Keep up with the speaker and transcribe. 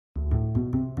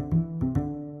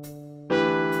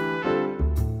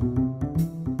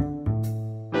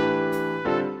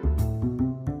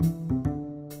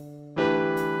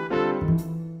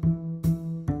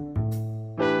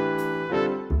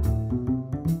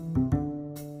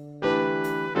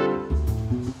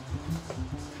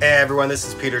Hey everyone, this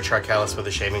is Peter Charcalis with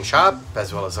the Shaving Shop,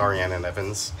 as well as Ariane and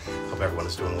Evans. Hope everyone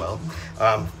is doing well.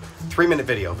 3-minute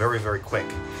video, very quick.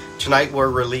 Tonight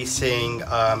we're releasing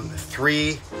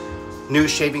 3 new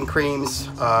shaving creams.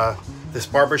 This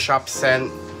barbershop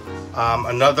scent,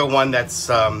 another one that's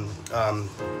wood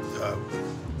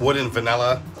and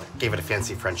vanilla, gave it a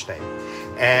fancy French name,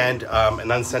 and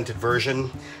an unscented version.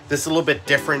 This is a little bit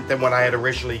different than what I had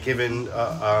originally given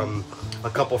a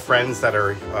couple friends that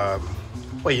are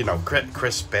well, you know,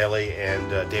 Chris Bailey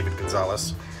and David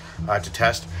Gonzalez to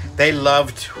test. They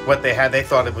loved what they had. They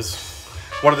thought it was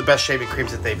one of the best shaving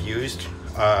creams that they've used,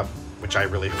 which I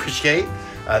really appreciate.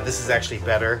 This is actually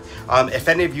better. If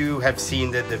any of you have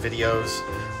seen the videos,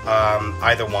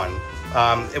 either one,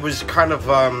 it was kind of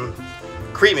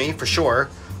creamy for sure,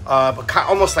 but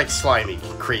almost like slimy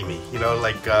creamy, you know,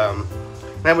 like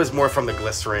that was more from the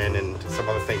glycerin and some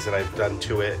other things that I've done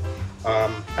to it.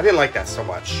 I didn't like that so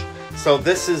much. So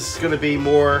this is going to be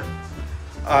more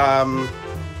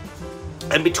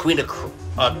in between a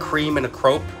cream and a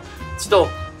crope. It's still,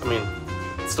 I mean,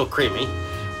 it's still creamy,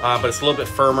 but it's a little bit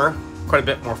firmer, quite a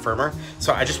bit more firmer.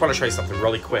 So I just want to show you something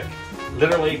really quick.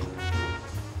 Literally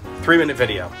 3-minute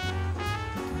video.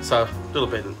 So a little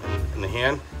bit in the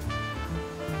hand.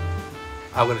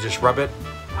 I'm going to just rub it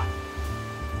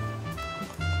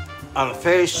on the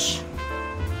face.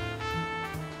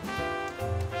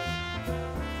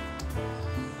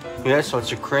 Yeah, so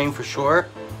it's a cream for sure.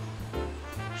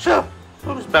 So it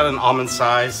was about an almond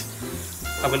size.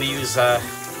 I'm going to use a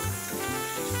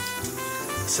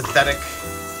synthetic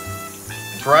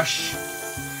brush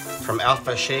from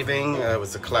Alpha Shaving. It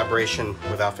was a collaboration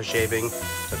with Alpha Shaving,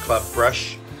 the club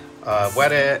brush.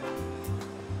 Wet it,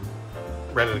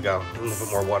 ready to go. A little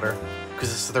bit more water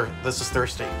because this is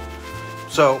thirsty.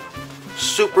 So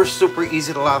super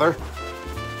easy to lather.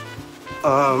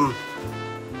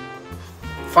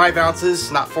 5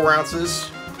 ounces, not 4 ounces.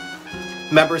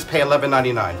 Members pay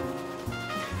 $11.99.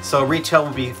 So retail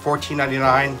will be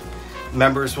 $14.99.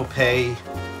 Members will pay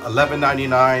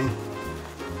 $11.99.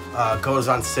 Goes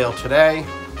on sale today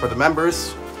for the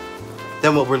members.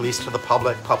 Then we'll release to the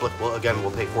public. Public will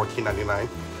pay $14.99.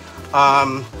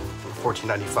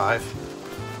 $14.95.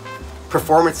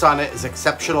 Performance on it is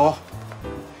exceptional.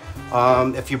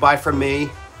 If you buy from me,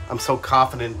 I'm so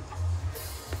confident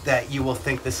that you will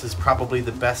think this is probably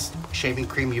the best shaving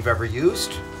cream you've ever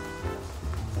used,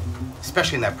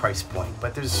 especially in that price point.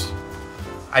 But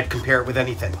I'd compare it with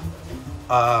anything.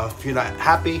 If you're not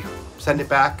happy, send it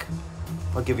back.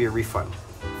 I'll give you a refund.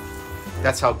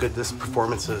 That's how good this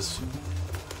performance is.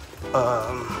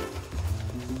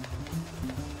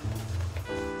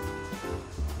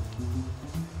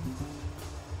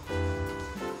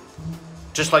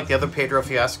 Just like the other Pedro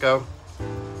Fiasco,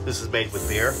 this is made with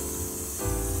beer.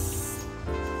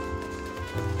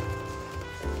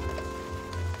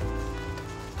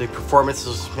 The performance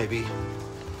is maybe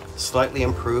slightly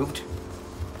improved.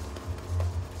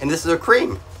 And this is a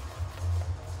cream.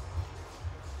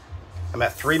 I'm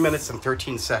at 3 minutes and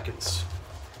 13 seconds.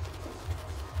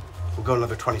 We'll go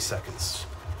another 20 seconds.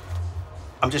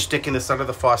 I'm just sticking this under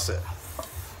the faucet.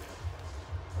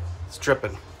 It's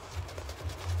dripping.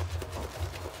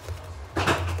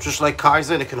 Just like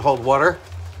Kaizen, it can hold water.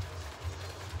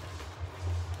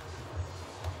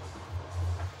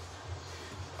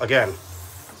 Again,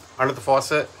 under the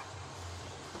faucet.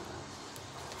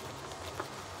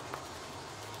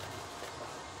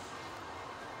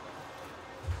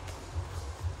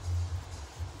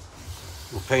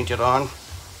 We'll paint it on.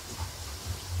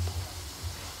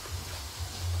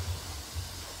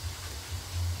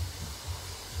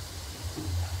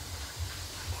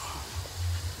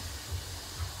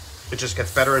 It just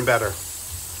gets better and better.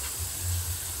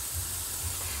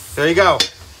 There you go.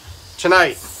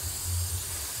 Tonight,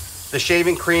 the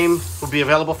shaving cream will be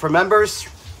available for members.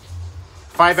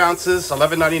 5 ounces,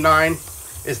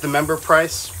 $11.99 is the member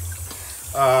price.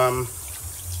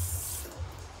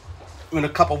 In a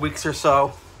couple weeks or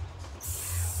so,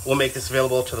 we'll make this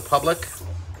available to the public.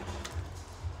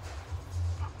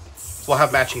 We'll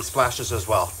have matching splashes as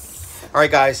well. All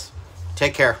right, guys,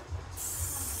 take care.